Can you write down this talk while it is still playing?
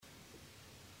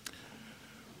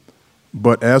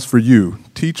But as for you,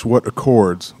 teach what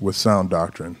accords with sound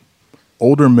doctrine.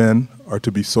 Older men are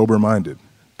to be sober-minded,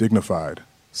 dignified,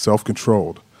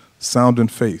 self-controlled, sound in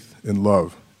faith, in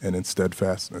love, and in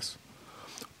steadfastness.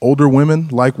 Older women,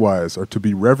 likewise, are to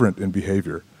be reverent in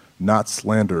behavior, not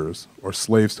slanderers or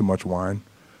slaves to much wine.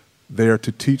 They are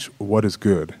to teach what is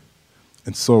good,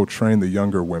 and so train the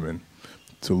younger women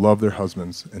to love their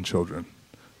husbands and children,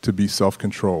 to be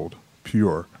self-controlled,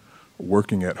 pure,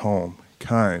 working at home,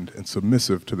 kind, and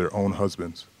submissive to their own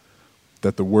husbands,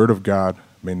 that the word of God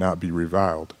may not be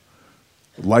reviled.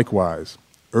 Likewise,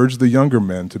 urge the younger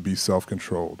men to be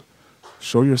self-controlled.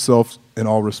 Show yourselves in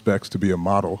all respects to be a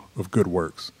model of good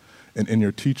works, and in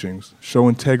your teachings show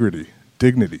integrity,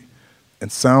 dignity,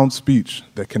 and sound speech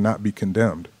that cannot be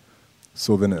condemned,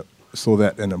 so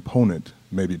that an opponent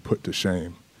may be put to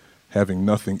shame, having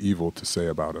nothing evil to say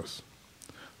about us.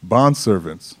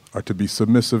 Bondservants are to be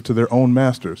submissive to their own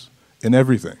masters in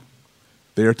everything.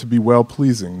 They are to be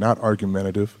well-pleasing, not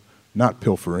argumentative, not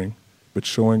pilfering, but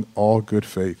showing all good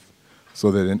faith,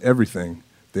 so that in everything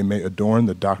they may adorn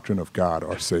the doctrine of God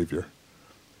our Savior.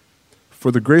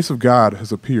 For the grace of God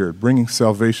has appeared, bringing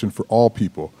salvation for all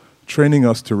people, training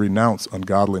us to renounce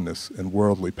ungodliness and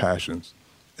worldly passions,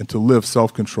 and to live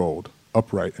self-controlled,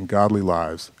 upright, and godly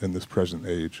lives in this present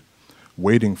age,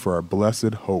 waiting for our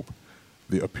blessed hope,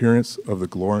 the appearance of the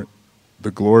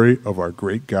glory of our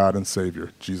great God and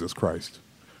Savior, Jesus Christ,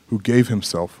 who gave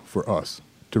himself for us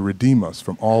to redeem us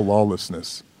from all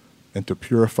lawlessness and to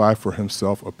purify for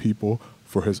himself a people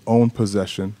for his own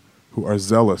possession who are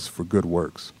zealous for good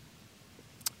works.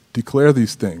 Declare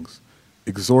these things,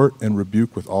 exhort and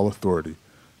rebuke with all authority.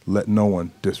 Let no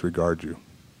one disregard you.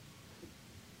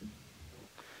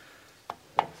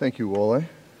 Thank you, Wole.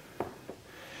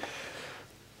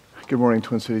 Good morning,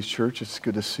 Twin Cities Church. It's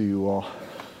good to see you all.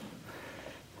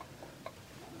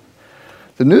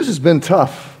 The news has been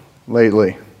tough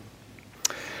lately.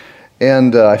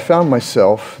 And I found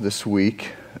myself this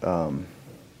week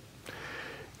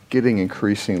getting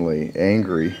increasingly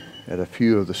angry at a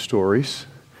few of the stories.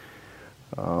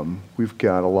 We've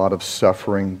got a lot of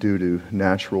suffering due to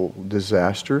natural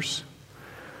disasters.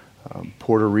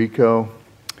 Puerto Rico,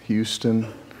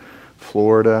 Houston,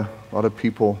 Florida, a lot of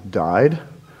people died.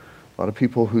 A lot of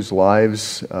people whose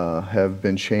lives have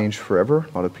been changed forever.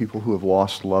 A lot of people who have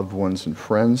lost loved ones and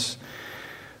friends.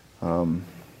 A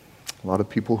lot of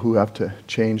people who have to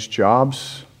change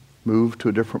jobs, move to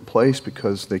a different place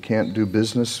because they can't do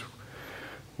business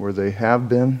where they have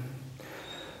been.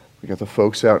 We got the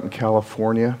folks out in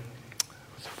California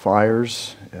with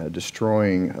fires,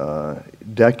 destroying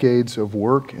decades of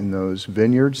work in those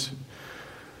vineyards.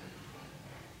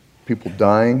 People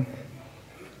dying.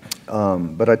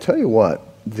 But I tell you what,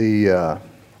 the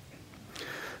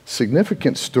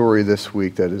significant story this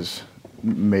week that has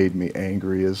made me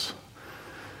angry is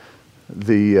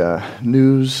the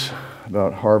news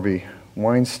about Harvey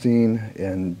Weinstein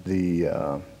and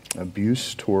the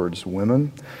abuse towards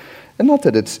women. And not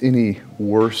that it's any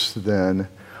worse than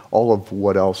all of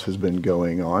what else has been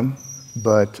going on,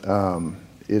 but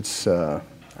it's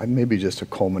maybe just a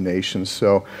culmination.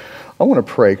 So I want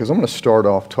to pray, because I'm going to start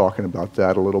off talking about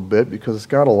that a little bit, because it's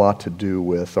got a lot to do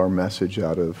with our message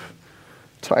out of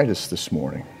Titus this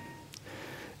morning.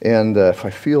 And if I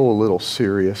feel a little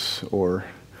serious or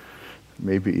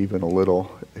maybe even a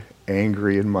little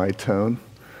angry in my tone,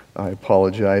 I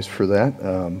apologize for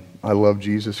that. I love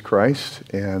Jesus Christ,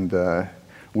 and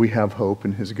we have hope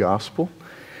in his gospel.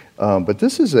 But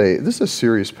this is a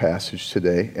serious passage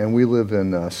today, and we live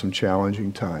in some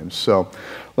challenging times. So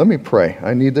let me pray.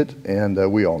 I need it,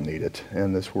 and we all need it,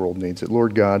 and this world needs it.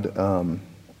 Lord God,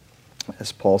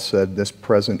 as Paul said, this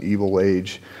present evil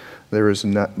age, there is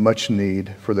not much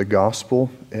need for the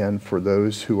gospel and for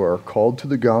those who are called to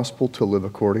the gospel to live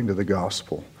according to the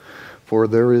gospel, for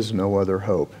there is no other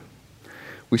hope.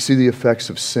 We see the effects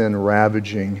of sin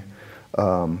ravaging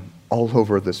all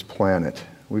over this planet.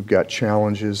 We've got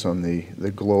challenges on the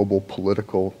global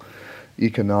political,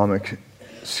 economic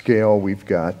scale. We've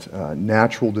got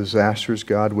natural disasters,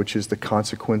 God, which is the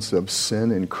consequence of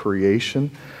sin in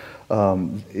creation.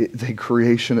 The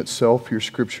creation itself, your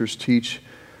scriptures teach,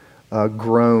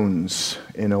 groans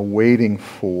in a waiting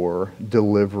for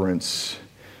deliverance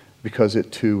because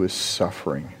it too is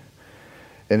suffering.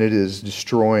 And it is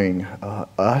destroying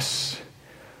us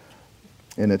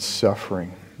in its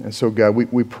suffering. And so, God,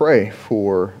 we pray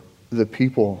for the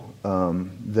people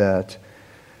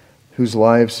whose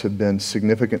lives have been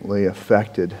significantly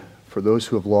affected, for those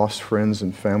who have lost friends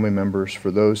and family members,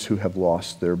 for those who have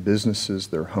lost their businesses,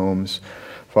 their homes.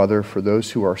 Father, for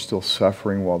those who are still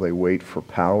suffering while they wait for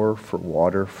power, for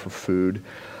water, for food.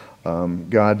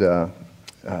 God,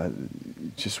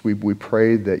 we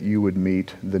pray that you would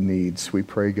meet the needs. We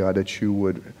pray, God, that you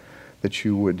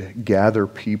would gather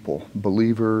people,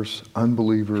 believers,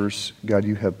 unbelievers. God,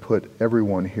 you have put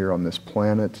everyone here on this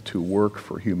planet to work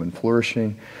for human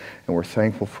flourishing, and we're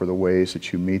thankful for the ways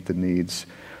that you meet the needs.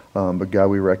 But God,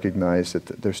 we recognize that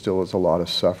there still is a lot of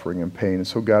suffering and pain. And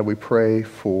so, God, we pray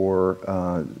for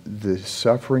the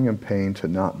suffering and pain to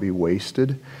not be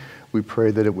wasted. We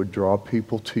pray that it would draw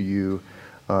people to you,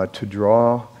 to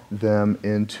draw them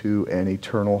into an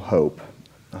eternal hope,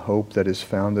 a hope that is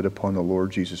founded upon the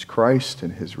Lord Jesus Christ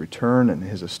and his return and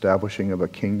his establishing of a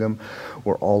kingdom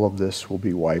where all of this will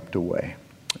be wiped away.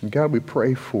 And God, we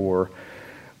pray for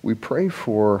the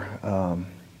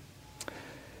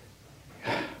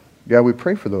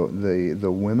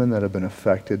women that have been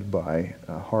affected by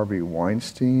Harvey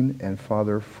Weinstein, and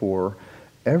Father, for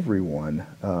everyone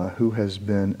who has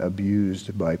been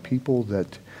abused by people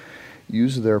that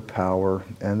use their power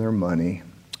and their money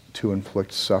to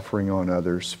inflict suffering on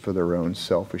others for their own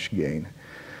selfish gain.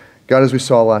 God, as we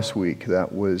saw last week,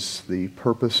 that was the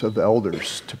purpose of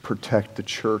elders, to protect the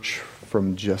church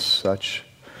from just such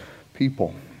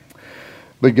people.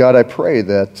 But God, I pray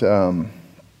that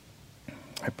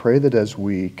as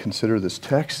we consider this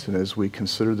text and as we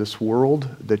consider this world,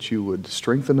 that you would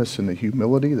strengthen us in the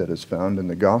humility that is found in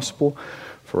the gospel.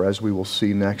 For as we will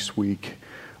see next week,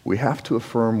 we have to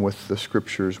affirm with the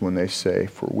scriptures when they say,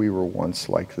 "For we were once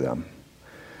like them."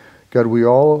 God, we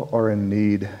all are in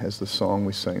need, as the song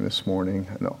we sang this morning,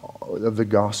 of the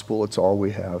gospel. It's all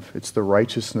we have. It's the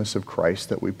righteousness of Christ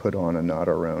that we put on and not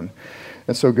our own.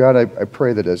 And so, God, I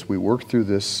pray that as we work through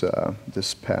this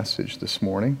passage this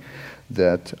morning,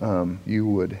 that you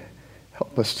would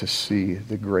help us to see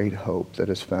the great hope that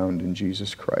is found in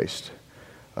Jesus Christ.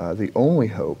 The only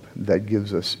hope that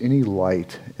gives us any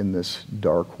light in this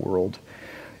dark world.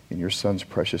 In your Son's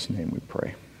precious name we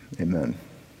pray. Amen.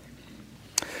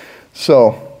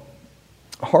 So,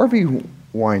 Harvey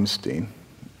Weinstein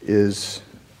is,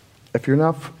 if you're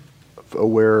not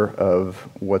aware of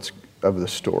the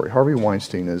story, Harvey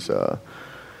Weinstein is a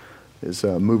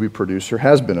movie producer,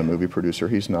 has been a movie producer,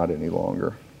 he's not any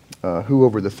longer, who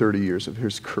over the 30 years of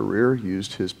his career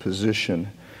used his position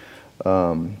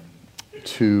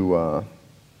to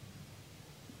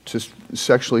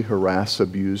sexually harass,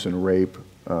 abuse, and rape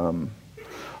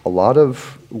a lot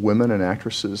of women and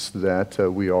actresses that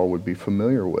we all would be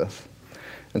familiar with.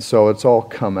 And so it's all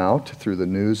come out through the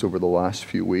news over the last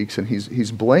few weeks, and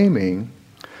he's blaming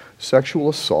sexual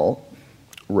assault,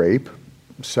 rape,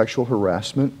 sexual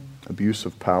harassment, abuse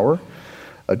of power,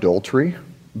 adultery,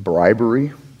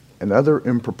 bribery, and other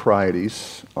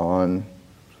improprieties on,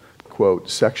 quote,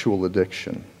 sexual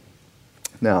addiction.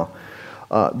 Now,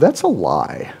 that's a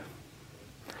lie.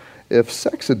 If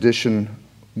sex addiction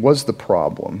was the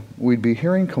problem, we'd be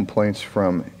hearing complaints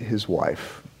from his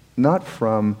wife, not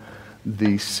from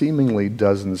the seemingly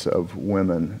dozens of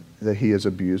women that he has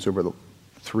abused over the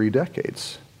 3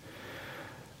 decades.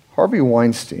 Harvey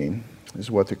Weinstein is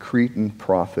what the Cretan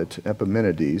prophet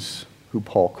Epimenides, who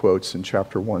Paul quotes in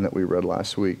chapter 1 that we read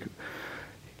last week,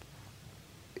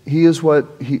 he is what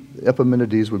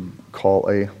Epimenides would call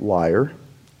a liar,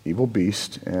 evil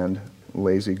beast, and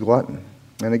lazy glutton.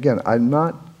 And again,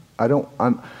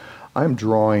 I'm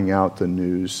drawing out the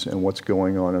news and what's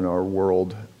going on in our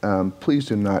world. Please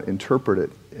do not interpret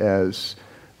it as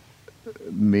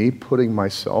me putting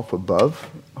myself above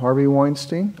Harvey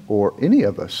Weinstein or any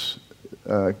of us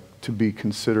to be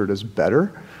considered as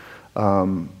better.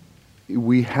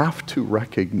 We have to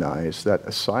recognize that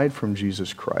aside from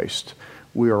Jesus Christ,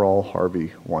 we are all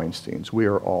Harvey Weinsteins. We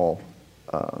are all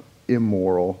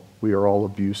immoral. We are all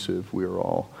abusive. We are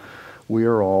all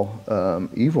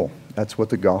evil. That's what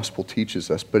the gospel teaches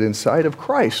us. But inside of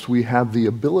Christ, we have the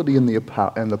ability and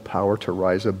the power to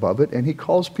rise above it, and he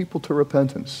calls people to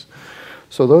repentance.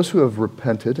 So those who have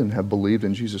repented and have believed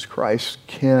in Jesus Christ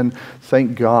can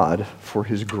thank God for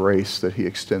his grace that he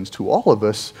extends to all of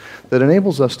us that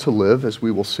enables us to live, as we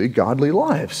will see, godly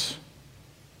lives.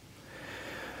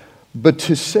 But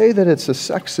to say that it's a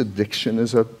sex addiction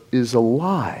is a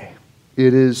lie.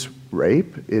 It is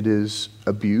rape, it is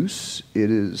abuse,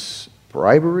 it is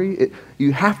bribery.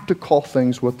 You have to call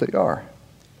things what they are.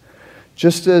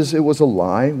 Just as it was a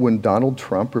lie when Donald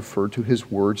Trump referred to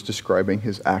his words describing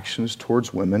his actions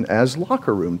towards women as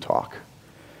locker room talk.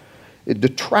 It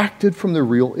detracted from the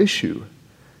real issue,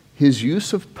 his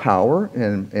use of power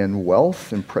and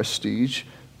wealth and prestige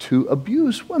to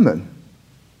abuse women.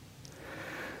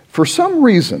 For some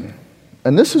reason,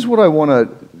 and this is what I want to,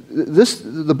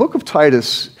 the book of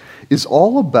Titus is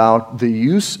all about the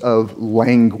use of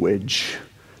language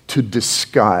to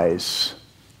disguise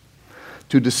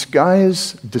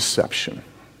deception.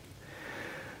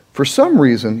 For some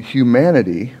reason,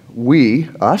 humanity,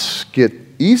 us, get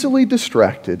easily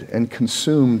distracted and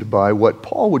consumed by what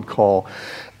Paul would call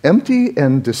empty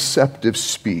and deceptive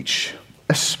speech,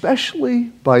 especially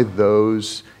by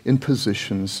those in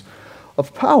positions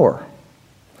of power.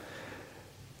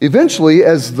 Eventually,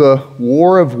 as the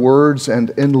war of words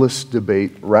and endless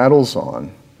debate rattles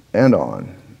on and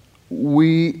on,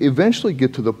 we eventually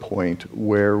get to the point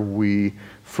where we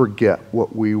forget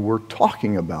what we were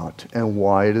talking about and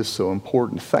why it is so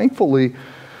important. Thankfully,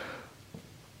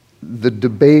 the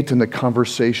debate and the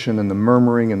conversation and the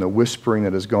murmuring and the whispering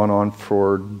that has gone on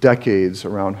for decades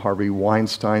around Harvey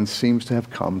Weinstein seems to have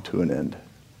come to an end.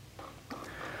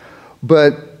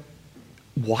 But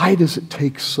why does it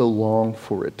take so long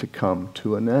for it to come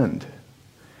to an end?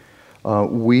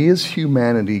 We as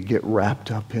humanity get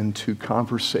wrapped up into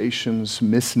conversations,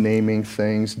 misnaming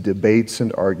things, debates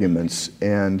and arguments,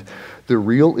 and the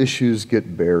real issues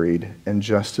get buried and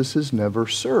justice is never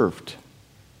served.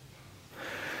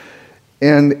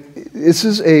 And this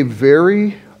is a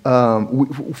very,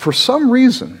 for some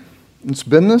reason, it's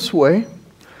been this way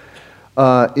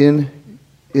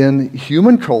in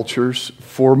human cultures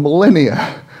for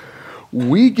millennia.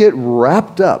 We get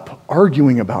wrapped up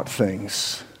arguing about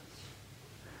things.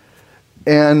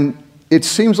 And it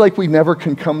seems like we never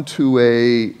can come to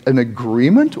an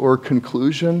agreement or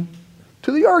conclusion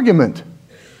to the argument.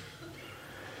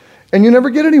 And you never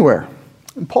get anywhere.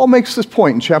 And Paul makes this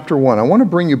point in chapter 1. I want to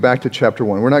bring you back to chapter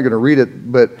 1. We're not going to read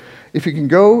it, but if you can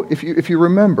go, if you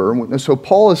remember, so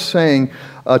Paul is saying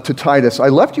to Titus, I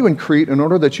left you in Crete in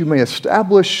order that you may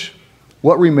establish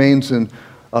what remains and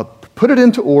put it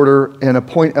into order and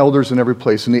appoint elders in every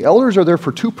place. And the elders are there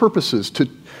for two purposes,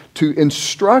 to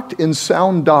instruct in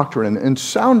sound doctrine. And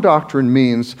sound doctrine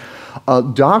means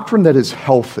doctrine that is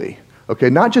healthy, okay,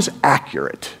 not just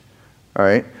accurate, all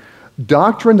right?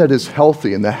 Doctrine that is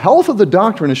healthy. And the health of the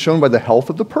doctrine is shown by the health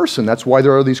of the person. That's why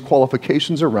there are these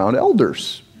qualifications around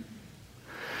elders.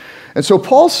 And so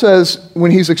Paul says, when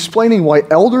he's explaining why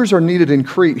elders are needed in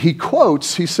Crete,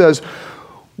 he says,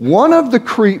 one of the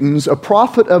Cretans, a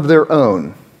prophet of their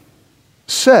own,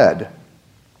 said,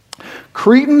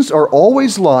 Cretans are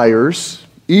always liars,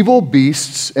 evil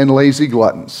beasts, and lazy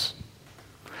gluttons.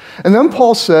 And then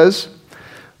Paul says,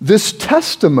 this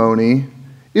testimony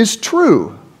is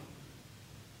true.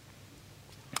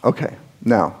 Okay,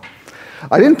 now,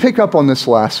 I didn't pick up on this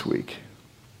last week,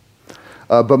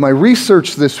 but my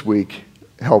research this week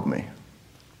helped me.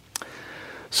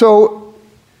 So,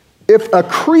 if a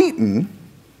Cretan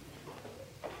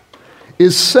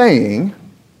is saying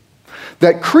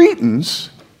that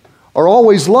Cretans are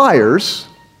always liars,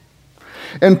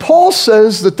 and Paul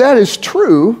says that that is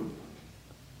true,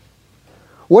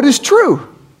 what is true?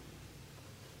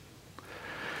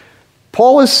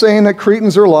 Paul is saying that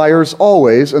Cretans are liars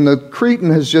always, and the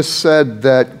Cretan has just said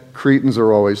that Cretans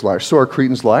are always liars. So are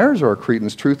Cretans liars or are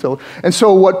Cretans truth-tellers? And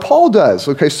so what Paul does,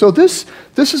 okay, so this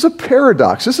is a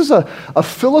paradox. This is a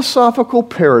philosophical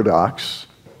paradox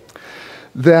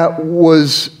that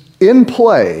was in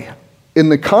play in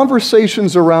the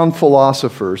conversations around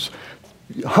philosophers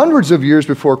hundreds of years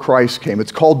before Christ came.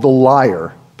 It's called the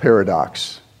liar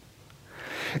paradox.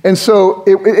 And so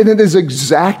it is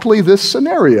exactly this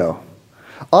scenario.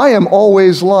 I am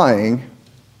always lying,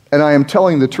 and I am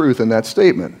telling the truth in that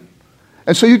statement.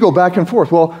 And so you go back and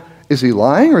forth. Well, is he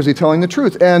lying or is he telling the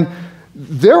truth? And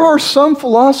there are some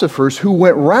philosophers who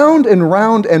went round and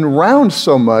round and round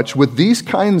so much with these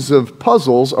kinds of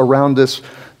puzzles around this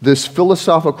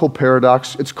philosophical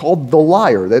paradox. It's called the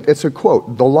liar. It's a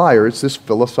quote. The liar. It's this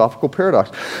philosophical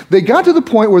paradox. They got to the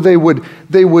point where they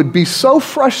would be so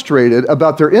frustrated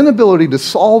about their inability to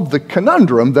solve the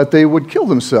conundrum that they would kill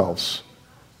themselves.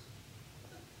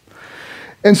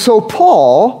 And so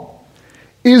Paul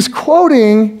is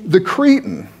quoting the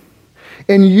Cretan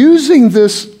and using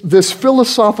this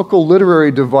philosophical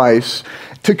literary device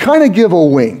to kind of give a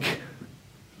wink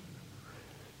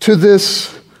to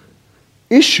this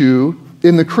issue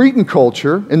in the Cretan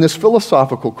culture, in this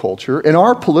philosophical culture, in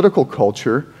our political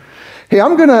culture. Hey,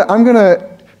 I'm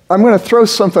gonna throw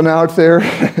something out there,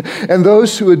 and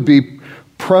those who would be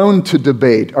prone to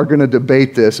debate are going to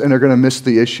debate this and are going to miss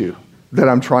the issue that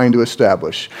I'm trying to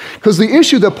establish. Because the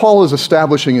issue that Paul is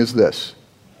establishing is this: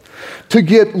 to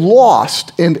get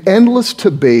lost in endless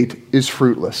debate is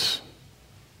fruitless.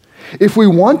 If we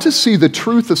want to see the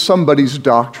truth of somebody's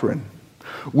doctrine,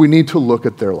 we need to look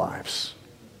at their lives.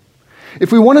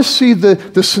 If we want to see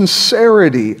the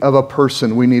sincerity of a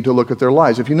person, we need to look at their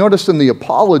lives. If you noticed in the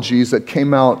apologies that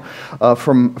came out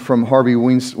from Harvey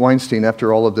Weinstein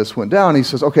after all of this went down, he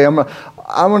says, okay, I'm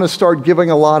going to start giving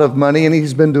a lot of money, and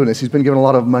he's been doing this. He's been giving a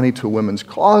lot of money to women's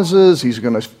causes. He's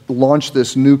going to launch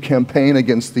this new campaign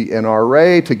against the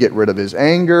NRA to get rid of his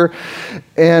anger.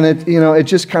 And it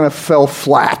just kind of fell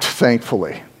flat,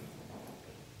 thankfully.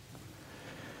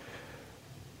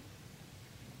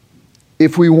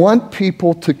 If we want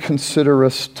people to consider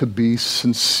us to be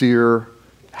sincere,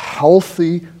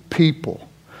 healthy people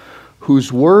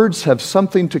whose words have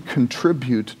something to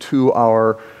contribute to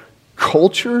our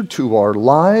culture, to our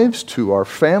lives, to our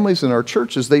families and our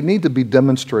churches, they need to be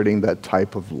demonstrating that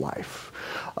type of life,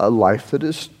 a life that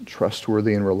is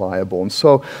trustworthy and reliable. And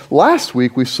so last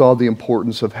week we saw the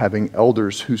importance of having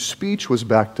elders whose speech was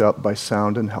backed up by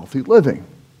sound and healthy living.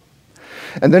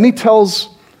 And then he tells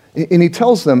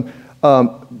them,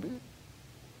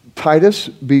 Titus,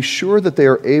 be sure that they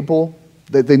are able,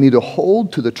 that they need to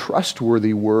hold to the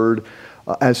trustworthy word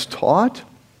as taught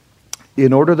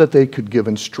in order that they could give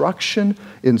instruction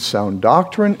in sound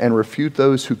doctrine and refute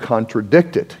those who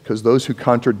contradict it. Because those who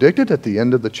contradict it, at the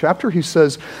end of the chapter, he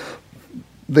says,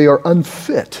 they are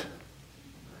unfit.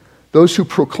 Those who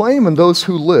proclaim and those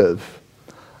who live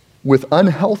with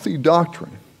unhealthy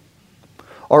doctrine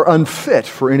are unfit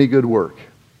for any good work.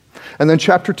 And then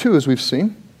chapter 2, as we've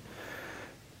seen,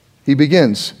 he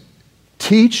begins,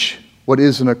 teach what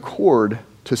is in accord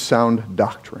to sound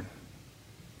doctrine.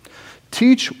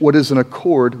 Teach what is in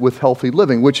accord with healthy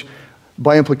living, which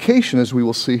by implication, as we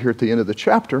will see here at the end of the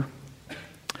chapter,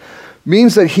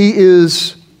 means that he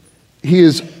is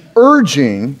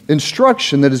urging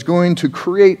instruction that is going to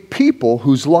create people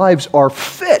whose lives are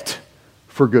fit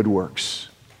for good works.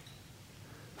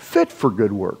 Fit for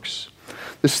good works.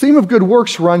 This theme of good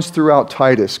works runs throughout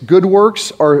Titus. Good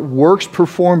works are works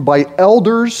performed by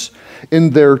elders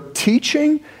in their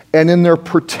teaching and in their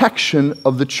protection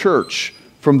of the church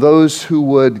from those who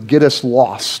would get us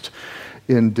lost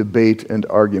in debate and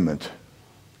argument.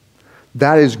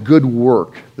 That is good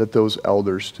work that those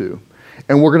elders do.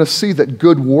 And we're going to see that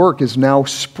good work is now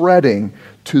spreading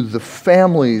to the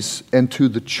families and to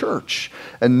the church.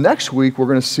 And next week, we're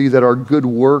going to see that our good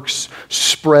works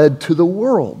spread to the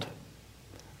world.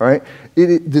 All right?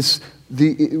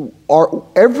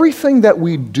 Everything that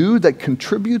we do that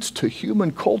contributes to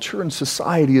human culture and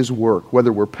society is work,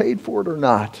 whether we're paid for it or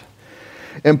not.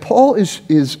 And Paul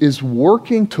is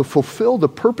working to fulfill the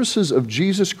purposes of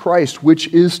Jesus Christ, which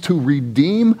is to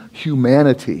redeem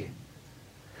humanity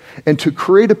and to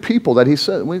create a people that he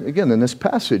said, again in this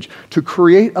passage, to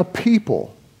create a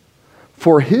people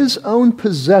for his own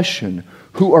possession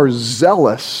who are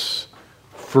zealous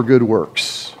for good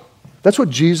works. That's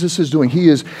what Jesus is doing. He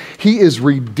is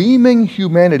redeeming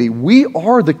humanity. We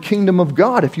are the kingdom of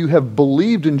God if you have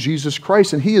believed in Jesus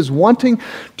Christ. And he is wanting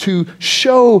to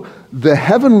show the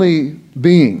heavenly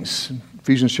beings,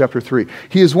 Ephesians chapter 3,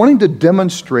 he is wanting to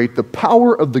demonstrate the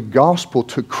power of the gospel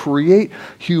to create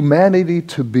humanity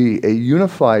to be a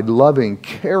unified, loving,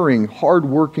 caring,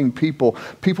 hardworking people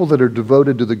that are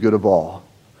devoted to the good of all.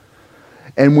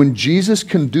 And when Jesus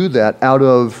can do that out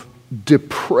of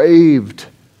depraved,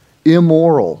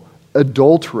 immoral,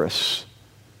 adulterous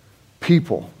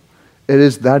people,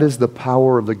 that is the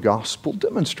power of the gospel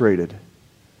demonstrated.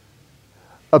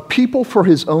 A people for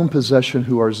his own possession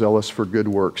who are zealous for good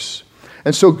works.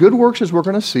 And so good works, as we're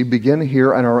going to see, begin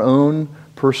here in our own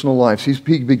personal lives. He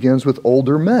begins with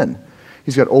older men.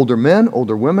 He's got older men,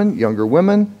 older women,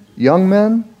 young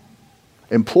men,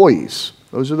 employees.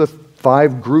 Those are the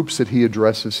 5 groups that he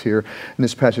addresses here in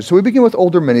this passage. So we begin with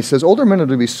older men. He says, older men are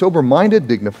to be sober-minded,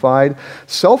 dignified,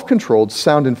 self-controlled,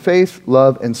 sound in faith,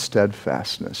 love, and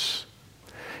steadfastness.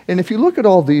 And if you look at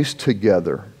all these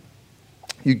together,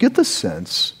 you get the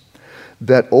sense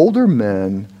that older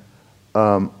men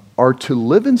are to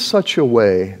live in such a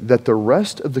way that the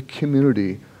rest of the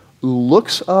community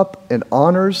looks up and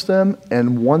honors them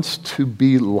and wants to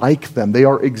be like them. They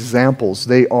are examples.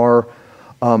 They are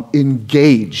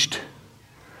engaged.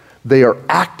 They are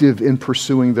active in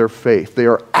pursuing their faith. They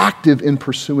are active in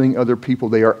pursuing other people.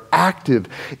 They are active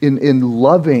in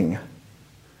loving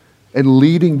and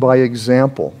leading by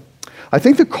example. I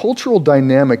think the cultural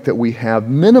dynamic that we have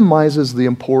minimizes the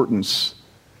importance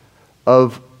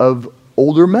of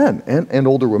older men and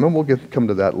older women. We'll come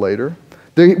to that later.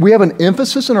 We have an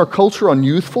emphasis in our culture on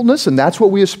youthfulness, and that's what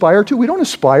we aspire to. We don't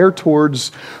aspire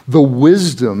towards the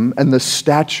wisdom and the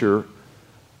stature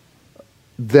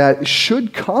that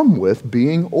should come with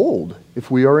being old if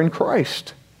we are in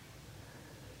Christ.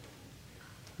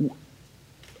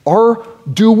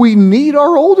 Do we need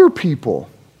our older people?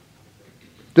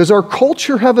 Does our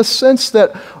culture have a sense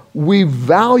that we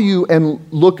value and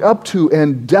look up to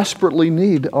and desperately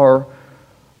need our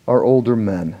older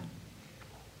men?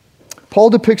 Paul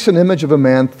depicts an image of a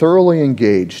man thoroughly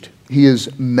engaged. He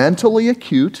is mentally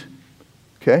acute,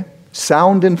 okay?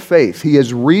 Sound in faith. He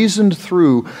has reasoned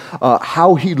through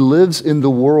how he lives in the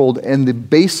world and the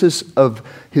basis of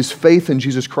his faith in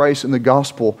Jesus Christ and the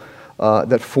gospel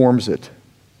that forms it.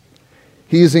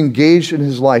 He is engaged in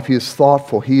his life. He is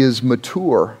thoughtful. He is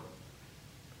mature.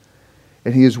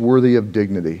 And he is worthy of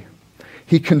dignity.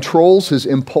 He controls his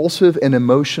impulsive and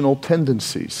emotional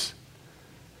tendencies.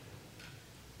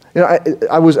 You know,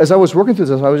 as I was working through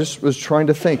this, I was trying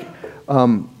to think,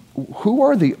 who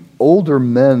are the older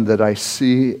men that I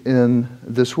see in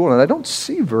this world? And I don't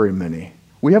see very many.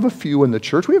 We have a few in the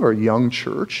church. We have our young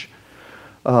church.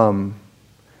 And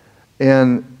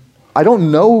I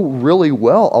don't know really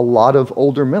well a lot of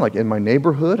older men, like in my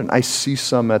neighborhood, and I see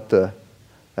some at the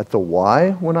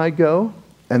Y when I go,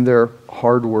 and they're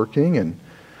hardworking.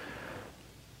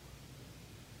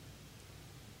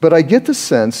 But I get the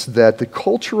sense that the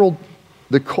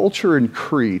culture in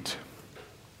Crete,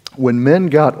 when men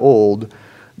got old,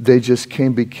 they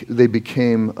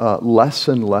became less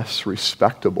and less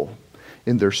respectable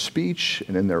in their speech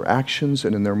and in their actions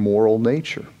and in their moral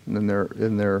nature and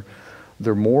in their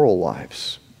moral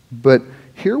lives. But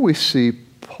here we see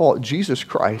Jesus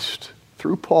Christ,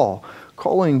 through Paul,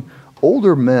 calling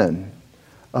older men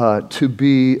to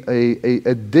be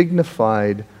a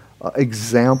dignified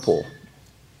example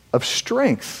of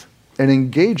strength and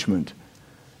engagement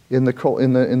in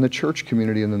the church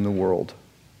community and in the world.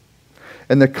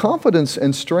 And the confidence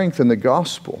and strength in the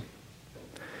gospel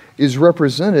is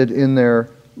represented in their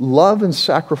love and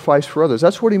sacrifice for others.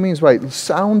 That's what he means by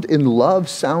sound in love,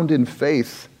 sound in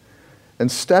faith,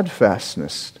 and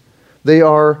steadfastness. They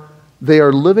are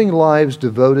living lives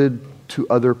devoted to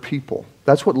other people.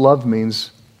 That's what love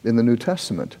means in the New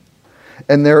Testament.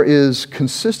 And there is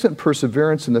consistent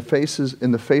perseverance in the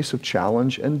face of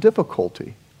challenge and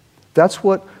difficulty. That's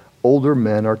what older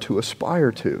men are to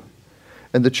aspire to.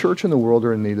 And the church and the world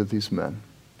are in need of these men.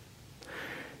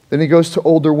 Then he goes to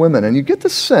older women, and you get the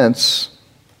sense,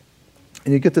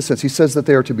 he says that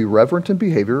they are to be reverent in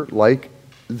behavior like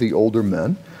the older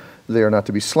men. They are not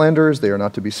to be slanderers, they are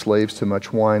not to be slaves to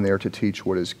much wine, they are to teach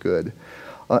what is good.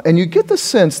 And you get the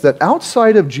sense that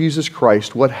outside of Jesus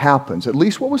Christ, what happens, at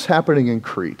least what was happening in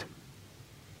Crete,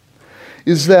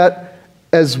 is that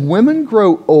as women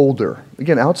grow older,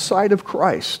 again, outside of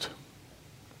Christ,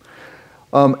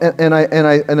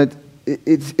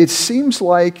 it seems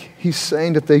like he's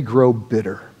saying that they grow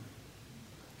bitter.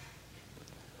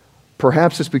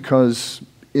 Perhaps it's because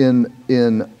in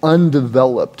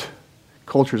undeveloped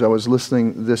cultures, I was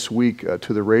listening this week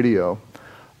to the radio.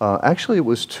 Actually, it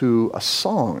was to a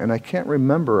song, and I can't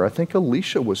remember. I think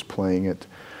Alicia was playing it.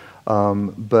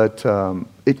 But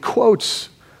it quotes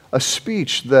a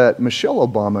speech that Michelle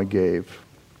Obama gave.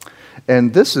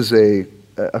 And this is a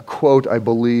quote, I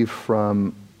believe,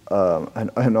 from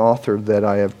an author that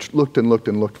I have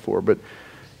looked for. But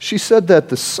she said that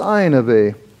the sign of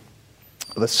a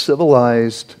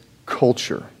civilized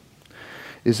culture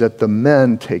is that the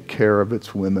men take care of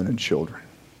its women and children.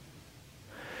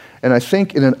 And I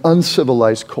think in an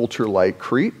uncivilized culture like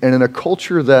Crete, and in a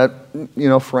culture that,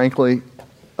 frankly,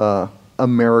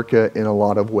 America in a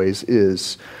lot of ways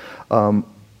is,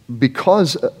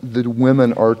 because the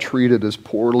women are treated as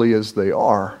poorly as they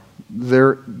are,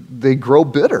 they grow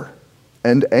bitter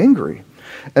and angry.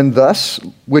 And thus,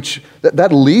 that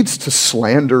leads to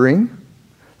slandering,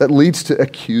 that leads to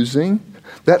accusing,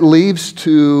 that leads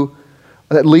to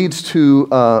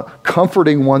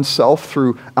comforting oneself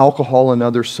through alcohol and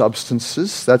other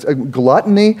substances.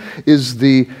 Gluttony is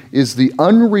the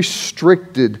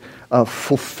unrestricted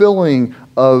fulfilling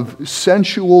of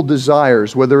sensual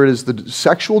desires, whether it is the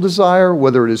sexual desire,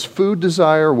 whether it is food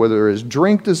desire, whether it is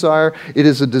drink desire. It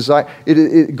is a desire.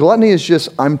 Gluttony is just,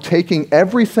 I'm taking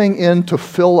everything in to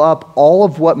fill up all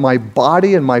of what my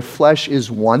body and my flesh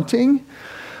is wanting,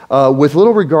 with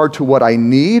little regard to what I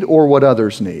need or what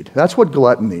others need. That's what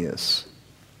gluttony is.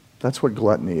 That's what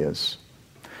gluttony is.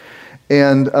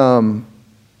 And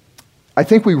I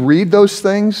think we read those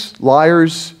things,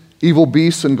 liars, evil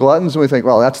beasts, and gluttons, and we think,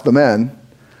 well, that's the men.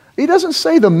 He doesn't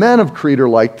say the men of Crete are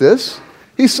like this.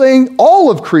 He's saying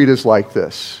all of Crete is like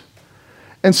this.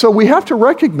 And so we have to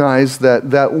recognize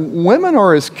that women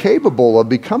are as capable of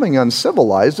becoming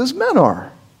uncivilized as men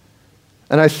are.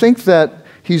 And I think that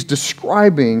he's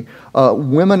describing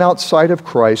women outside of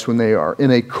Christ when they are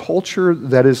in a culture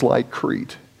that is like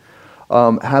Crete,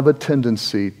 have a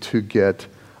tendency to get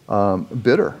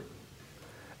bitter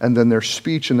And then their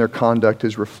speech and their conduct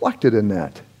is reflected in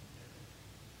that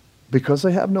because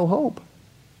they have no hope.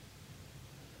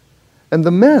 And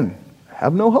the men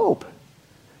have no hope.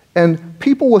 And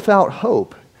people without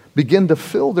hope begin to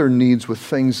fill their needs with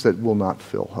things that will not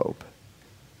fill hope.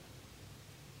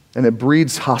 And it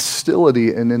breeds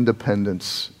hostility and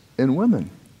independence in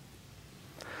women.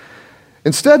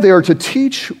 Instead, they are to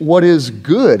teach what is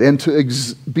good and to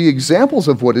be examples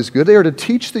of what is good. They are to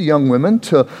teach the young women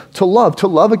to love. To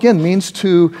love, again, means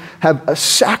to have a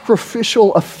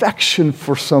sacrificial affection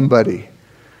for somebody.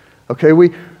 Okay,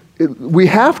 we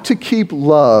have to keep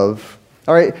love.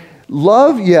 All right,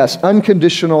 love, yes,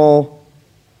 unconditional.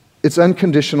 It's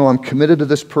unconditional. I'm committed to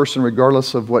this person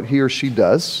regardless of what he or she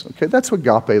does. Okay, that's what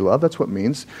agape love, that's what it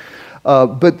means.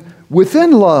 But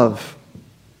within love,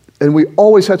 and we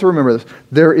always have to remember this,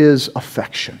 there is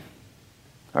affection.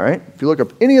 All right? If you look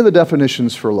up any of the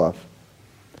definitions for love,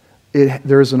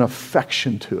 there is an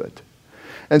affection to it.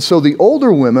 And so the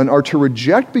older women are to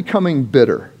reject becoming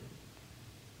bitter.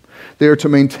 They are to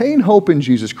maintain hope in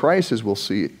Jesus Christ, as we'll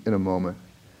see in a moment.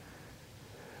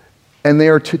 And they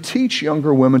are to teach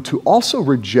younger women to also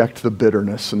reject the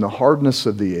bitterness and the hardness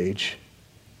of the age.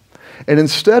 And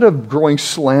instead of growing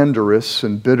slanderous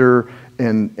and bitter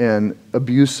and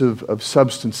abusive of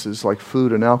substances like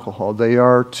food and alcohol, they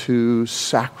are to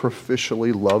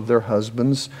sacrificially love their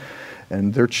husbands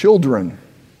and their children,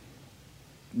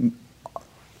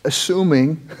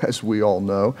 assuming, as we all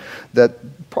know,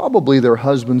 that probably their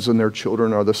husbands and their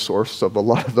children are the source of a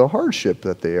lot of the hardship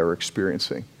that they are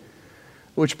experiencing,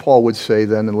 which Paul would say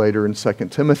then and later in 2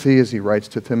 Timothy as he writes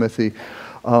to Timothy,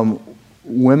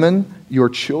 women, your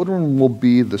children will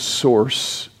be the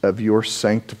source of your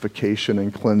sanctification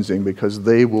and cleansing because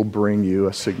they will bring you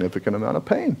a significant amount of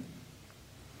pain.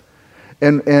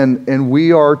 And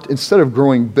we are, instead of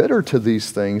growing bitter to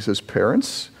these things as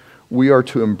parents, we are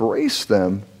to embrace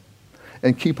them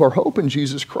and keep our hope in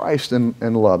Jesus Christ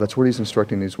and love. That's what he's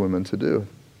instructing these women to do.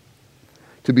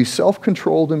 To be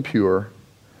self-controlled and pure,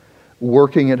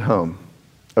 working at home.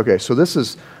 Okay, so this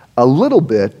is a little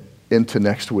bit into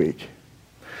next week.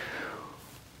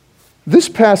 This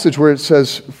passage where it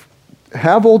says,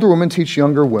 have older women teach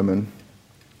younger women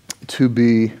to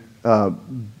be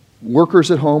workers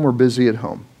at home or busy at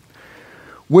home.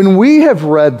 When we have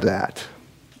read that,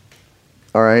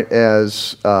 all right,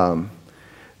 as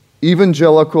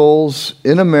evangelicals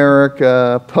in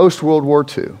America, post-World War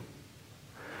II,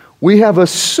 we have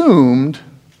assumed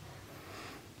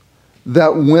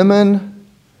that women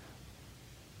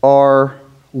are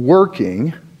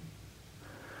working,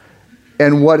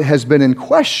 and what has been in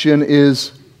question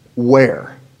is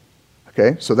where.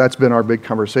 Okay, so that's been our big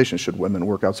conversation. Should women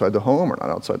work outside the home or not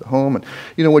outside the home?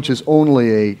 And which is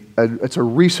only it's a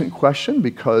recent question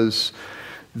because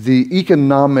the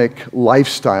economic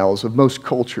lifestyles of most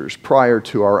cultures prior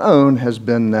to our own has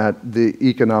been that the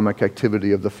economic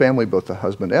activity of the family, both the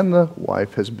husband and the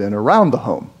wife, has been around the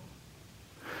home.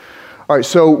 All right,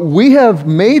 so we have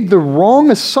made the wrong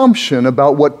assumption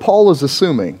about what Paul is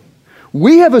assuming.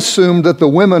 We have assumed that the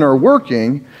women are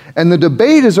working, and the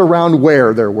debate is around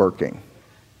where they're working.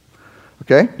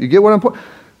 Okay? You get what I'm...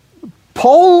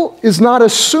 Paul is not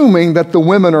assuming that the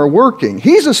women are working.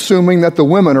 He's assuming that the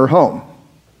women are home.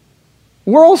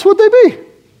 Where else would they be?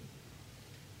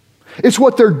 It's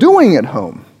what they're doing at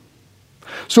home.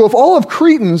 So if all of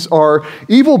Cretans are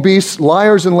evil beasts,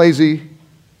 liars, and lazy,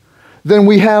 then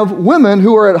we have women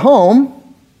who are at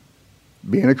home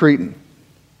being a Cretan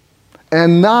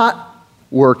and not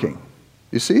working.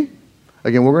 You see?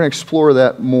 Again, we're going to explore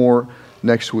that more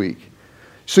next week.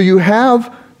 So you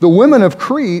have the women of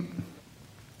Crete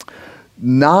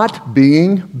not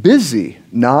being busy,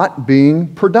 not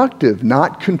being productive,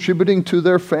 not contributing to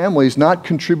their families, not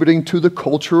contributing to the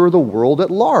culture or the world at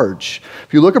large.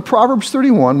 If you look at Proverbs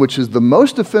 31, which is the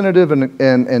most definitive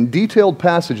and detailed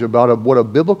passage about what a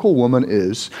biblical woman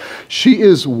is, she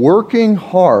is working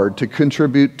hard to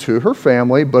contribute to her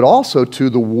family, but also to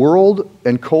the world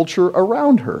and culture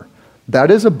around her.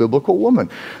 That is a biblical woman.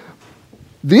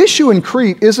 The issue in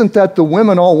Crete isn't that the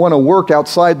women all want to work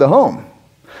outside the home.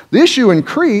 The issue in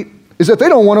Crete is that they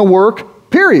don't want to work,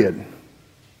 period.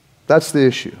 That's the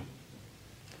issue.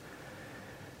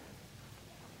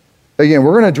 Again,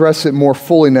 we're going to address it more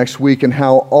fully next week and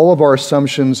how all of our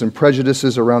assumptions and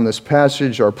prejudices around this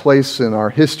passage, our place in our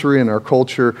history and our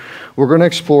culture, we're going to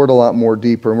explore it a lot more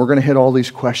deeper, and we're going to hit all these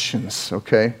questions,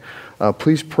 okay?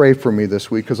 Please pray for me this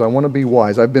week because I want to be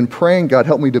wise. I've been praying, God,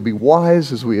 help me to be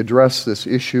wise as we address this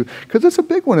issue because it's a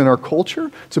big one in our culture.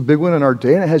 It's a big one in our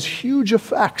day, and it has huge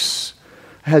effects.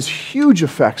 It has huge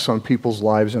effects on people's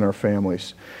lives and our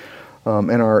families.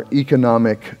 and our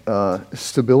economic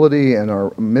stability and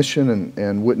our mission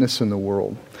and witness in the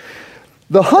world.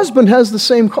 The husband has the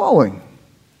same calling.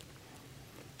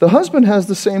 The husband has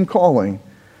the same calling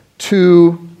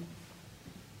to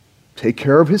take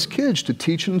care of his kids, to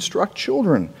teach and instruct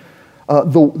children.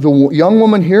 The young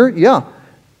woman here,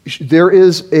 there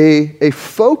is a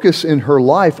focus in her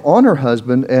life on her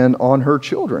husband and on her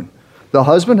children. The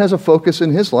husband has a focus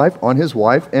in his life on his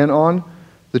wife and on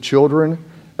the children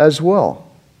as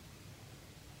well.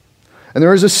 And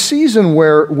there is a season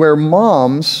where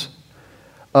moms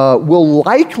will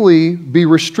likely be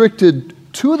restricted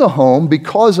to the home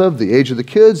because of the age of the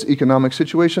kids, economic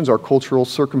situations, our cultural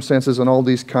circumstances, and all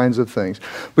these kinds of things.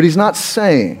 But he's not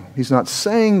saying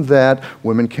that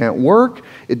women can't work.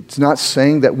 It's not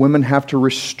saying that women have to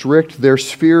restrict their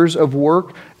spheres of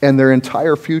work and their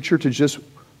entire future to just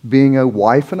being a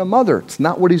wife and a mother. It's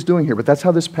not what he's doing here, but that's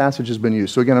how this passage has been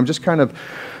used. So again, I'm just kind of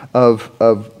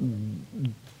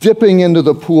dipping into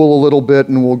the pool a little bit,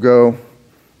 and we'll go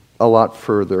a lot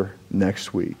further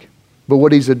next week. But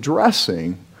what he's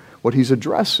addressing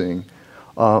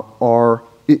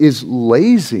is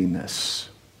laziness.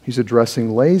 He's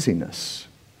addressing laziness.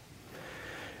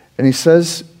 And he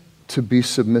says to be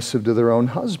submissive to their own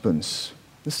husbands.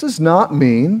 This does not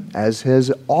mean, as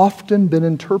has often been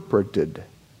interpreted,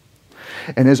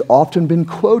 and has often been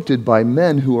quoted by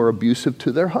men who are abusive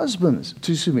to their husbands,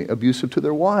 abusive to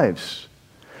their wives,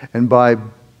 and by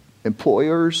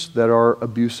employers that are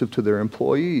abusive to their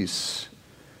employees.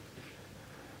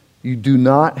 You do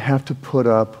not have to put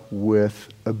up with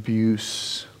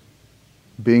abuse.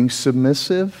 Being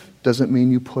submissive doesn't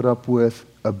mean you put up with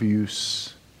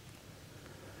abuse.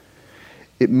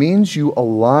 It means you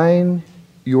align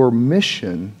your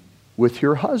mission with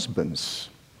your husband's.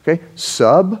 Okay?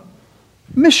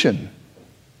 Submission.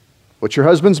 What's your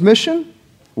husband's mission?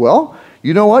 Well,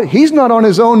 you know what? He's not on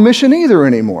his own mission either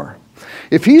anymore.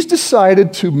 If he's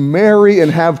decided to marry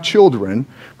and have children,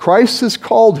 Christ has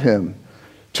called him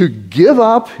to give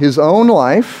up his own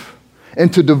life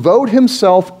and to devote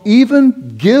himself,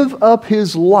 even give up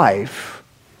his life,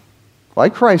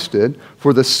 like Christ did,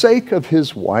 for the sake of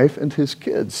his wife and his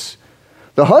kids.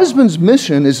 The husband's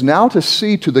mission is now to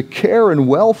see to the care and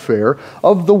welfare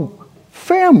of the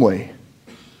family.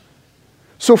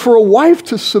 So for a wife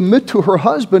to submit to her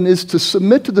husband is to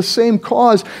submit to the same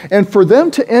cause, and for them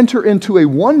to enter into a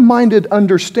one-minded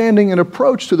understanding and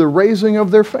approach to the raising of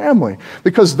their family.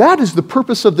 Because that is the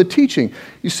purpose of the teaching.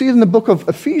 You see in the book of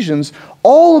Ephesians,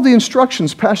 all of the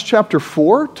instructions past chapter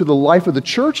 4 to the life of the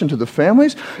church and to the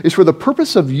families is for the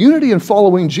purpose of unity and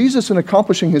following Jesus and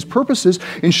accomplishing his purposes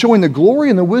in showing the glory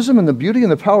and the wisdom and the beauty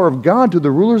and the power of God to the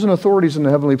rulers and authorities in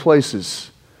the heavenly places.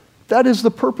 That is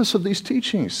the purpose of these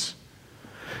teachings.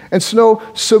 And so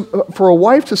for a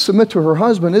wife to submit to her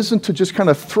husband isn't to just kind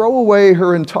of throw away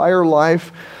her entire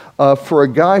life for a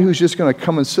guy who's just going to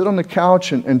come and sit on the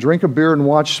couch and drink a beer and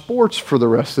watch sports for the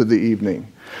rest of the evening,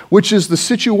 which is the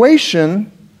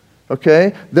situation,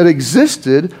 okay, that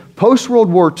existed post-World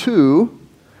War II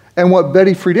and what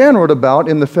Betty Friedan wrote about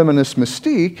in The Feminist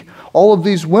Mystique, all of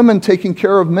these women taking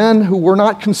care of men who were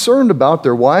not concerned about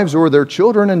their wives or their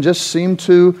children and just seemed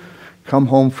to come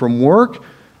home from work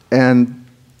and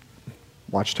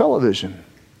watch television.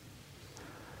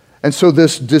 And so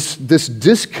this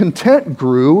discontent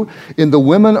grew in the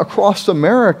women across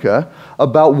America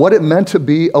about what it meant to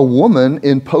be a woman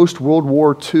in post-World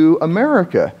War II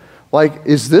America. Like,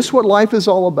 is this what life is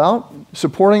all about?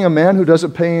 Supporting a man who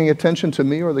doesn't pay any attention to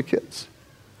me or the kids?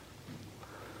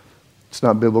 It's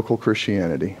not biblical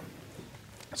Christianity.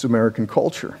 It's American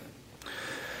culture.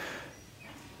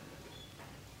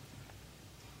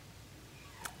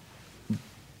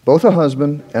 Both a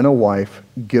husband and a wife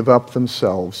give up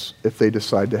themselves if they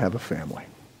decide to have a family.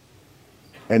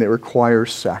 And it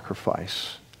requires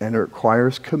sacrifice, and it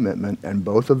requires commitment, and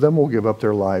both of them will give up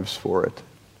their lives for it.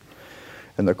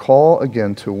 And the call,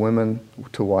 again, to women,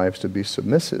 to wives to be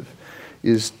submissive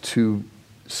is to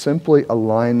simply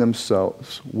align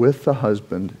themselves with the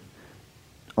husband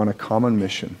on a common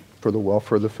mission for the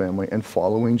welfare of the family and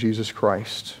following Jesus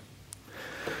Christ.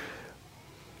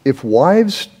 If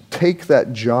wives take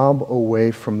that job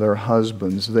away from their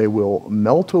husbands, they will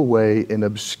melt away in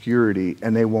obscurity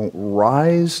and they won't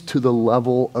rise to the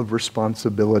level of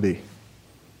responsibility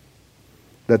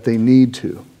that they need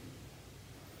to.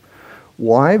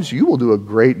 Wives, you will do a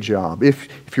great job. If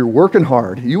you're working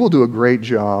hard, you will do a great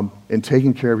job in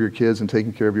taking care of your kids and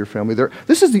taking care of your family.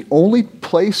 This is the only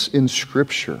place in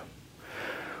Scripture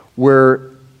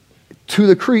where, to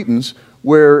the Cretans,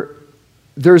 where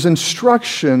there's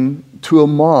instruction to a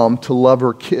mom to love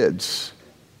her kids.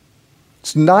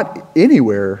 It's not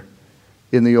anywhere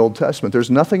in the Old Testament.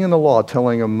 There's nothing in the law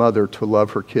telling a mother to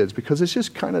love her kids because it's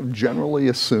just kind of generally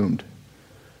assumed,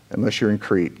 unless you're in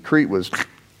Crete. Crete was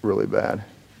really bad.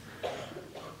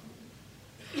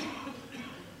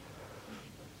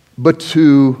 But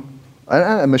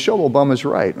Michelle Obama's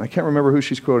right. I can't remember who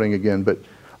she's quoting again, but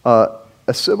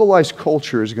a civilized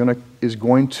culture is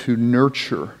going to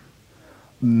nurture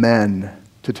men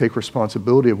to take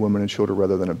responsibility of women and children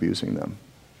rather than abusing them.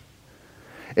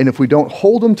 And if we don't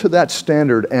hold them to that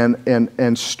standard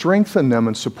and strengthen them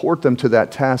and support them to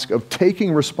that task of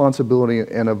taking responsibility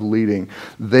and of leading,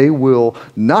 they will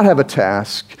not have a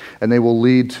task and they will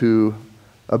lead to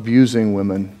abusing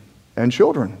women and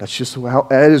children.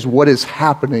 That is what is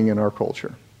happening in our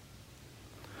culture.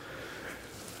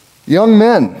 Young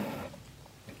men,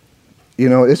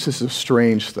 this is a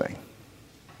strange thing.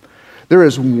 There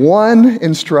is one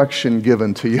instruction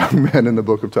given to young men in the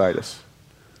book of Titus.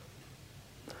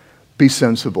 Be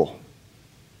sensible.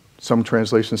 Some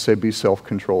translations say be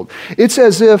self-controlled. It's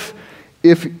as if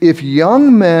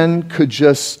young men could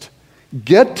just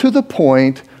get to the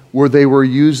point where they were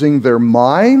using their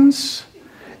minds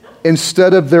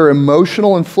instead of their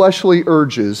emotional and fleshly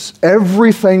urges,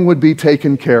 everything would be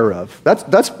taken care of.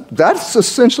 That's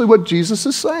essentially what Jesus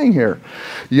is saying here.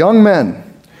 Young men,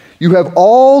 you have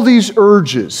all these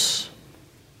urges,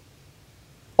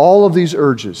 all of these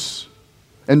urges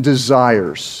and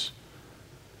desires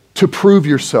to prove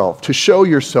yourself, to show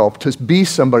yourself, to be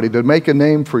somebody, to make a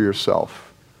name for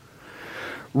yourself.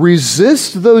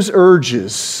 Resist those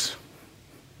urges.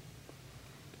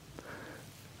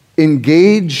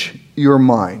 Engage your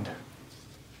mind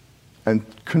and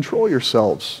control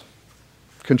yourselves.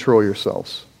 Control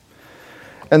yourselves.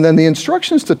 And then the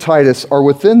instructions to Titus are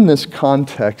within this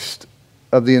context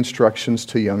of the instructions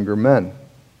to younger men.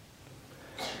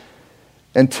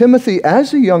 And Timothy,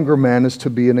 as a younger man, is to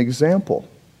be an example.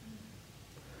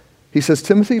 He says,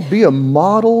 Timothy, be a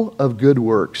model of good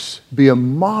works. Be a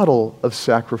model of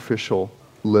sacrificial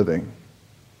living.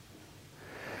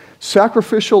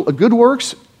 Good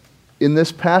works in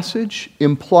this passage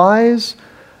implies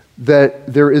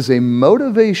that there is a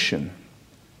motivation.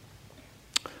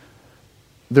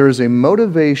 There is a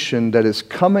motivation that is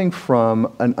coming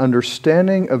from an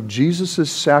understanding of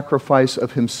Jesus' sacrifice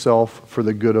of himself for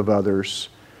the good of others,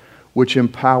 which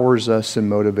empowers us and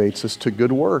motivates us to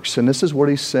good works. And this is what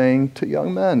he's saying to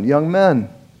young men. Young men,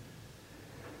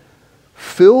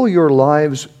 fill your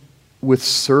lives with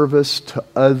service to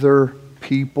other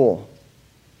people.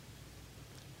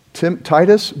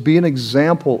 Titus, be an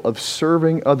example of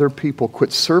serving other people.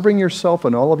 Quit serving yourself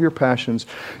and all of your passions.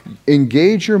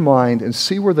 Engage your mind and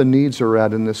see where the needs are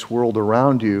at in this world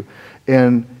around you,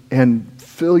 and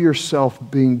fill yourself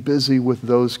being busy with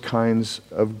those kinds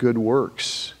of good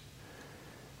works.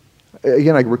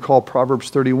 Again, I recall Proverbs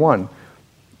 31.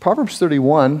 Proverbs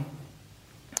 31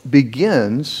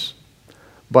 begins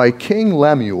by King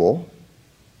Lemuel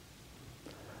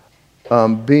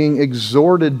being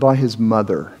exhorted by his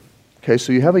mother. Okay,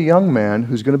 so you have a young man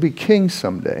who's going to be king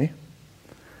someday.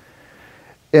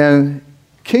 And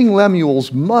King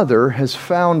Lemuel's mother has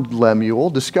found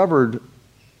Lemuel, discovered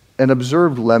and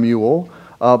observed Lemuel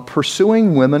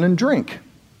pursuing women and drink.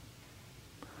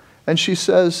 And she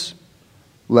says,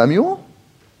 Lemuel,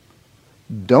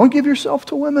 don't give yourself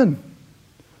to women.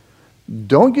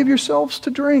 Don't give yourselves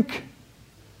to drink.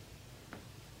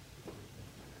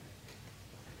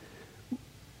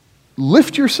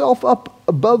 Lift yourself up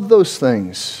above those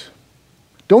things.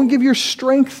 Don't give your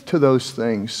strength to those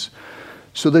things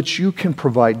so that you can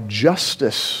provide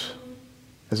justice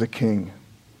as a king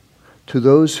to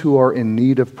those who are in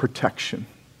need of protection.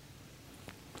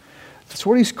 That's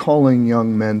what he's calling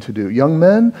young men to do. Young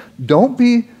men, don't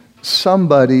be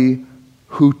somebody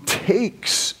who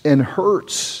takes and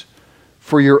hurts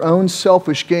for your own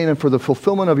selfish gain and for the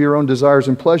fulfillment of your own desires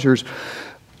and pleasures.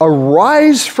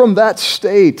 Arise from that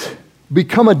state.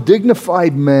 Become a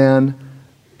dignified man,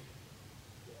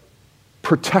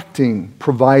 protecting,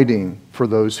 providing for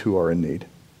those who are in need.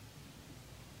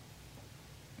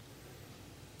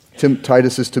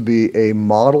 Titus is to be a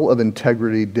model of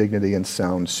integrity, dignity, and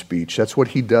sound speech. That's what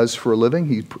he does for a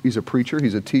living. He's a preacher,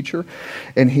 he's a teacher,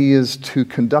 and he is to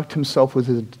conduct himself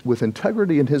with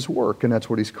integrity in his work, and that's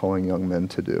what he's calling young men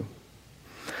to do.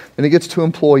 And he gets to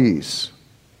employees.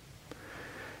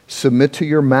 Submit to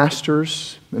your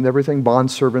masters and everything,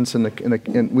 bondservants,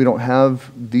 and we don't have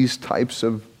these types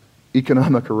of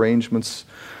economic arrangements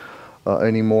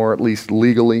anymore, at least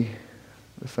legally.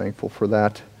 We're thankful for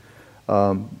that.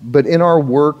 But in our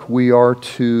work, we are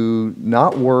to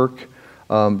not work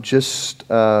just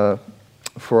for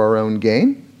our own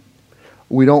gain.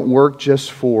 We don't work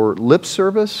just for lip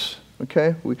service.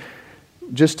 okay?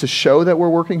 Just to show that we're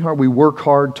working hard, we work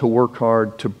hard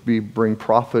to bring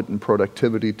profit and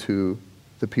productivity to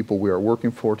the people we are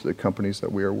working for, to the companies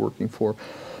that we are working for.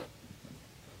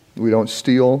 We don't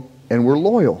steal, and we're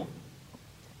loyal.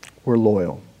 We're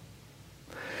loyal.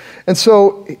 And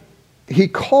so he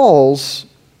calls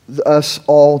us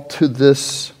all to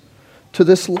this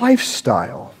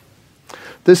lifestyle.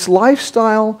 This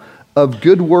lifestyle of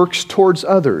good works towards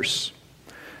others,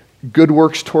 good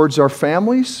works towards our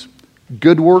families,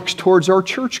 good works towards our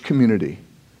church community.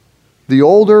 The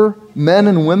older men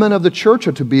and women of the church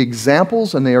are to be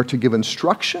examples, and they are to give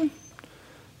instruction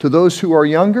to those who are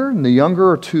younger, and the younger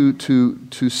are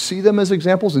to see them as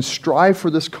examples and strive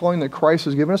for this calling that Christ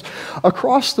has given us.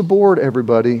 Across the board,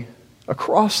 everybody,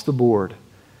 across the board,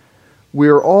 we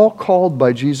are all called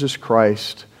by Jesus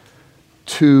Christ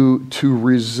to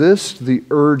resist the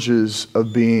urges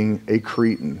of being a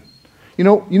Cretan. You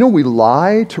know, we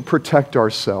lie to protect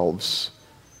ourselves.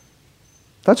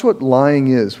 That's what lying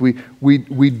is.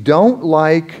 We don't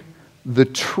like the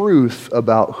truth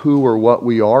about who or what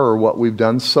we are or what we've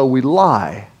done, so we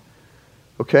lie.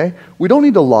 Okay? We don't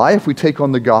need to lie if we take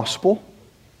on the gospel.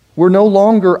 We're no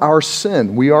longer our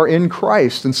sin. We are in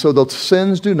Christ, and so the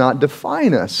sins do not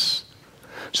define us.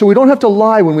 So we don't have to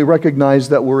lie when we recognize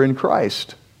that we're in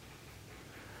Christ.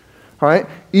 All right?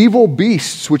 Evil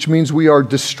beasts, which means we are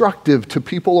destructive to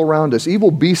people around us.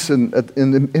 Evil beasts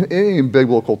in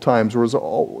biblical times was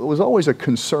always a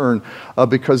concern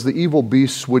because the evil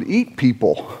beasts would eat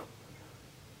people.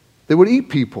 They would eat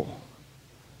people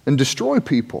and destroy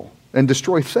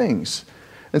things.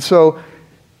 And so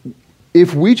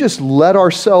if we just let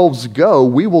ourselves go,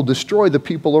 we will destroy the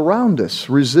people around us.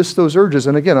 Resist those urges.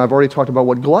 And again, I've already talked about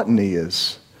what gluttony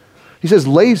is. He says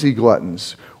lazy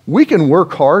gluttons. We can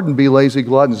work hard and be lazy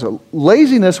gluttons.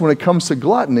 Laziness when it comes to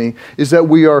gluttony is that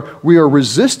we are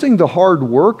resisting the hard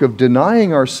work of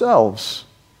denying ourselves.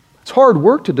 It's hard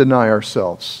work to deny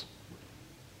ourselves.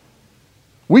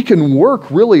 We can work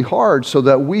really hard so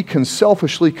that we can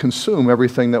selfishly consume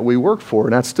everything that we work for,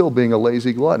 and that's still being a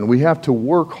lazy glutton. We have to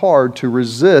work hard to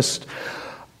resist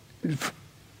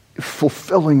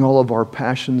fulfilling all of our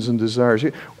passions and desires.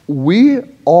 We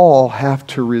all have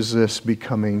to resist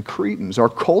becoming Cretans. Our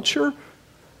culture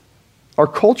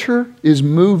is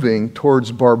moving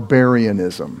towards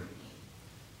barbarianism.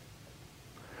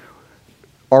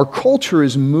 Our culture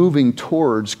is moving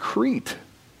towards Crete.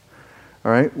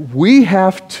 All right? We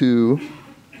have to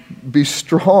be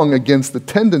strong against the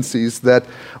tendencies that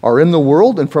are in the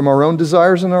world and from our own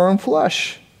desires and our own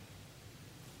flesh.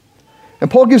 And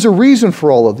Paul gives a reason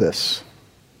for all of this.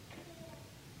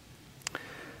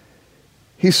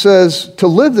 He says, to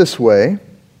live this way,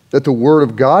 that the word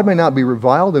of God may not be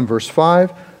reviled, in verse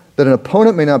 5, that an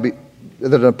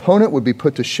opponent would be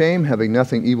put to shame, having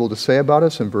nothing evil to say about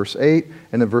us, in verse 8.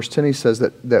 And in verse 10 he says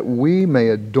that we may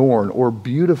adorn or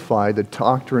beautify the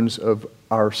doctrines of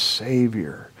our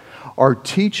Savior. Our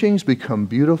teachings become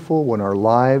beautiful when our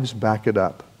lives back it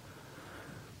up.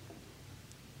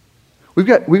 We've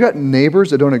got neighbors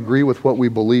that don't agree with what we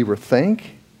believe or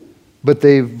think, but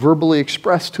they've verbally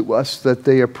expressed to us that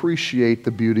they appreciate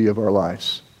the beauty of our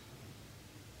lives.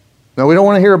 Now, we don't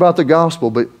want to hear about the gospel,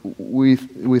 but we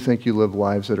think you live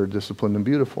lives that are disciplined and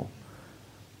beautiful.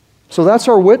 So that's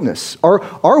our witness.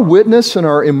 Our witness in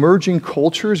our emerging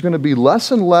culture is going to be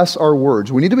less and less our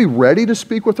words. We need to be ready to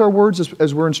speak with our words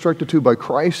as we're instructed to by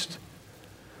Christ.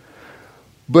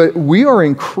 But we are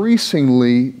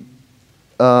increasingly,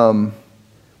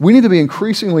 we need to be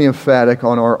increasingly emphatic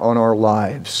on our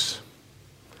lives.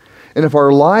 And if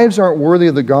our lives aren't worthy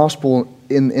of the gospel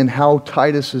in how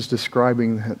Titus is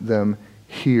describing them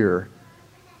here,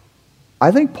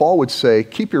 I think Paul would say,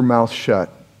 keep your mouth shut.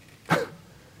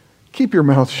 Keep your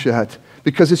mouth shut,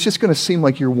 because it's just going to seem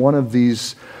like you're one of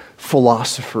these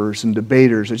philosophers and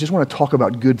debaters that just want to talk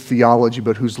about good theology,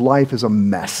 but whose life is a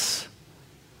mess.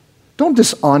 Don't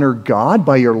dishonor God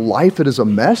by your life that is a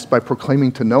mess, by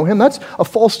proclaiming to know Him. That's a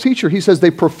false teacher. He says they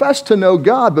profess to know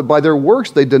God, but by their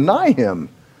works they deny Him.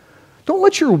 Don't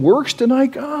let your works deny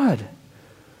God.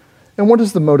 And what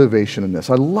is the motivation in this?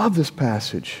 I love this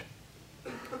passage.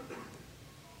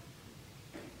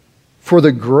 For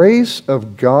the grace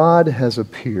of God has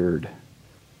appeared,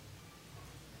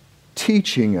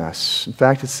 teaching us. In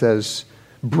fact, it says,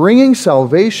 bringing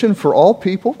salvation for all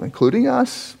people, including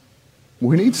us.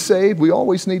 We need saved. We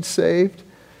always need saved.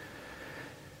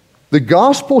 The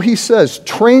gospel, he says,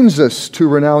 trains us to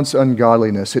renounce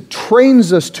ungodliness. It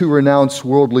trains us to renounce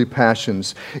worldly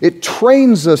passions. It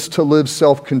trains us to live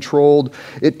self-controlled.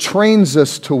 It trains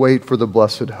us to wait for the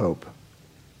blessed hope,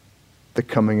 the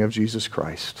coming of Jesus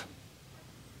Christ.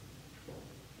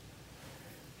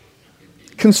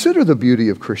 Consider the beauty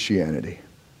of Christianity.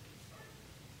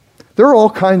 There are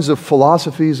all kinds of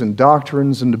philosophies and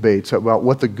doctrines and debates about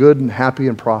what the good and happy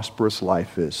and prosperous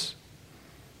life is.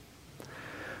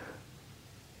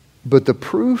 But the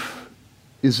proof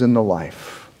is in the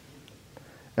life.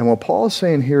 And what Paul is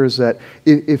saying here is that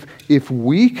if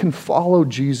we can follow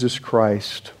Jesus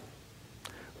Christ,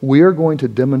 we are going to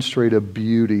demonstrate a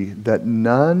beauty that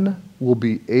none will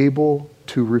be able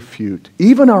to refute.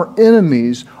 Even our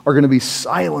enemies are going to be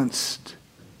silenced.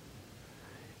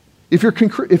 If you're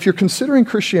considering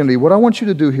Christianity, what I want you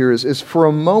to do here is for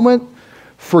a moment,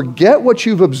 forget what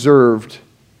you've observed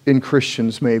in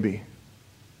Christians maybe.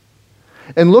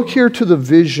 And look here to the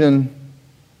vision.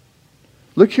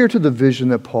 Look here to the vision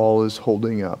that Paul is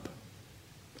holding up.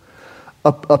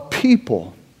 A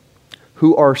people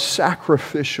who are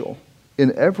sacrificial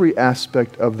in every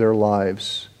aspect of their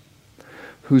lives,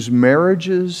 whose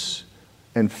marriages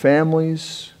and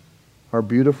families are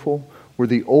beautiful, where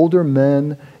the older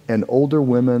men and older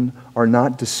women are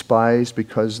not despised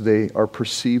because they are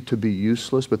perceived to be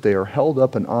useless, but they are held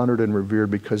up and honored and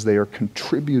revered because they are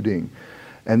contributing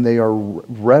and they are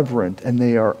reverent and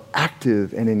they are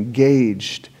active and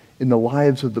engaged in the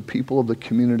lives of the people of the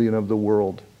community and of the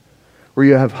world. Where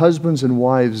you have husbands and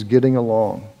wives getting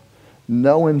along,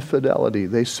 no infidelity.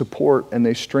 They support and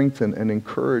they strengthen and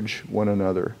encourage one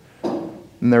another.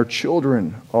 And their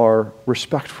children are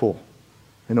respectful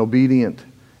and obedient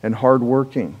and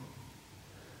hardworking.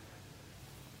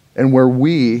 And where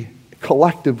we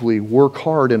collectively work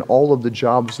hard in all of the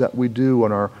jobs that we do,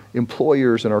 and our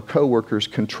employers and our coworkers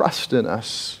can trust in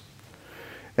us.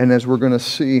 And as we're going to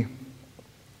see,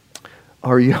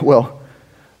 our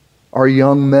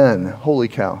young men, holy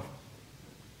cow.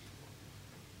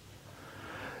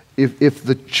 If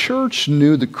the church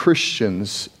knew the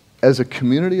Christians as a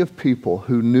community of people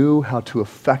who knew how to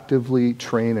effectively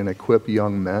train and equip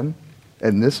young men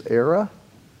in this era,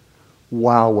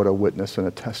 wow, what a witness and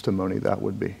a testimony that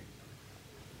would be.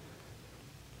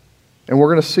 And we're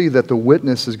going to see that the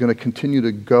witness is going to continue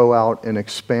to go out and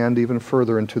expand even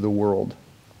further into the world.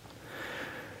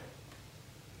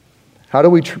 How do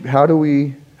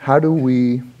we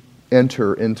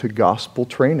enter into gospel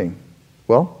training?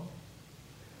 Well,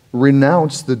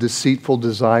 renounce the deceitful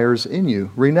desires in you.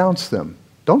 Renounce them.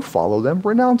 Don't follow them.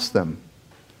 Renounce them.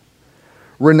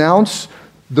 Renounce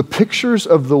the pictures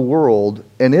of the world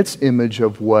and its image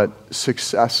of what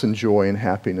success and joy and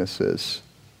happiness is.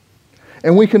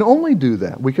 And we can only do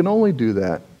that. We can only do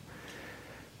that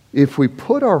if we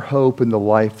put our hope in the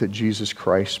life that Jesus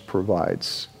Christ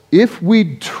provides. If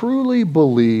we truly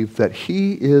believe that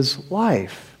He is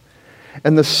life,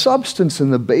 and the substance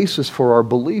and the basis for our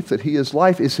belief that He is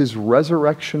life is His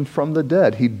resurrection from the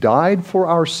dead. He died for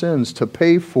our sins to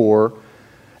pay for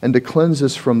and to cleanse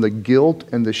us from the guilt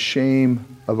and the shame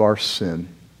of our sin.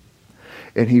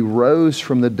 And He rose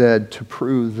from the dead to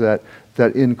prove that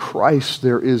in Christ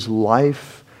there is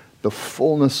life, the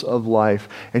fullness of life.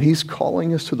 And He's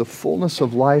calling us to the fullness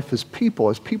of life as people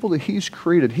that He's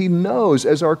created. He knows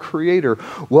as our Creator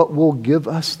what will give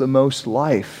us the most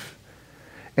life.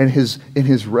 And in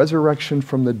His resurrection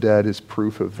from the dead is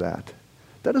proof of that.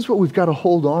 That is what we've got to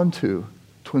hold on to,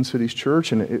 Twin Cities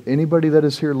Church, and anybody that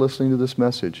is here listening to this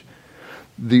message.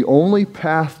 The only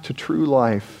path to true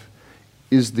life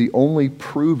is the only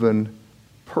proven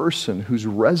person who's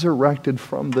resurrected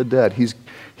from the dead.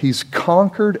 He's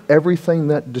conquered everything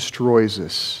that destroys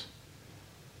us,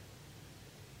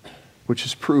 which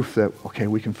is proof that, okay,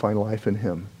 we can find life in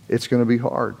Him. It's going to be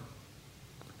hard.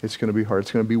 It's going to be hard.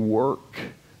 It's going to be work.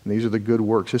 And these are the good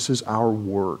works. This is our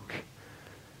work.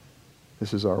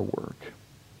 This is our work.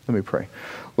 Let me pray.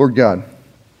 Lord God,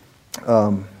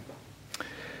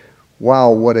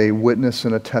 wow, what a witness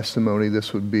and a testimony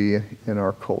this would be in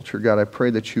our culture. God, I pray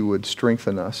that You would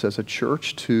strengthen us as a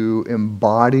church to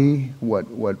embody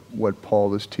what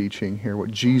Paul is teaching here, what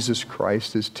Jesus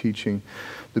Christ is teaching,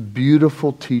 the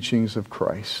beautiful teachings of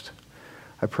Christ.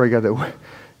 I pray, God,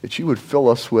 that You would fill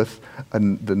us with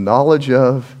the knowledge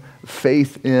of,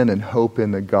 faith in, and hope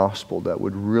in the gospel that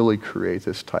would really create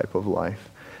this type of life.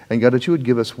 And God, that You would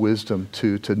give us wisdom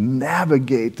to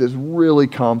navigate this really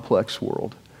complex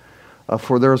world.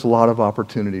 For there's a lot of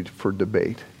opportunity for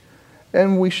debate.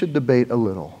 And we should debate a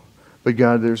little. But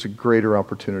God, there's a greater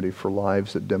opportunity for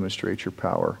lives that demonstrate Your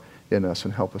power in us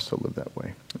and help us to live that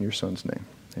way. In Your Son's name,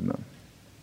 amen.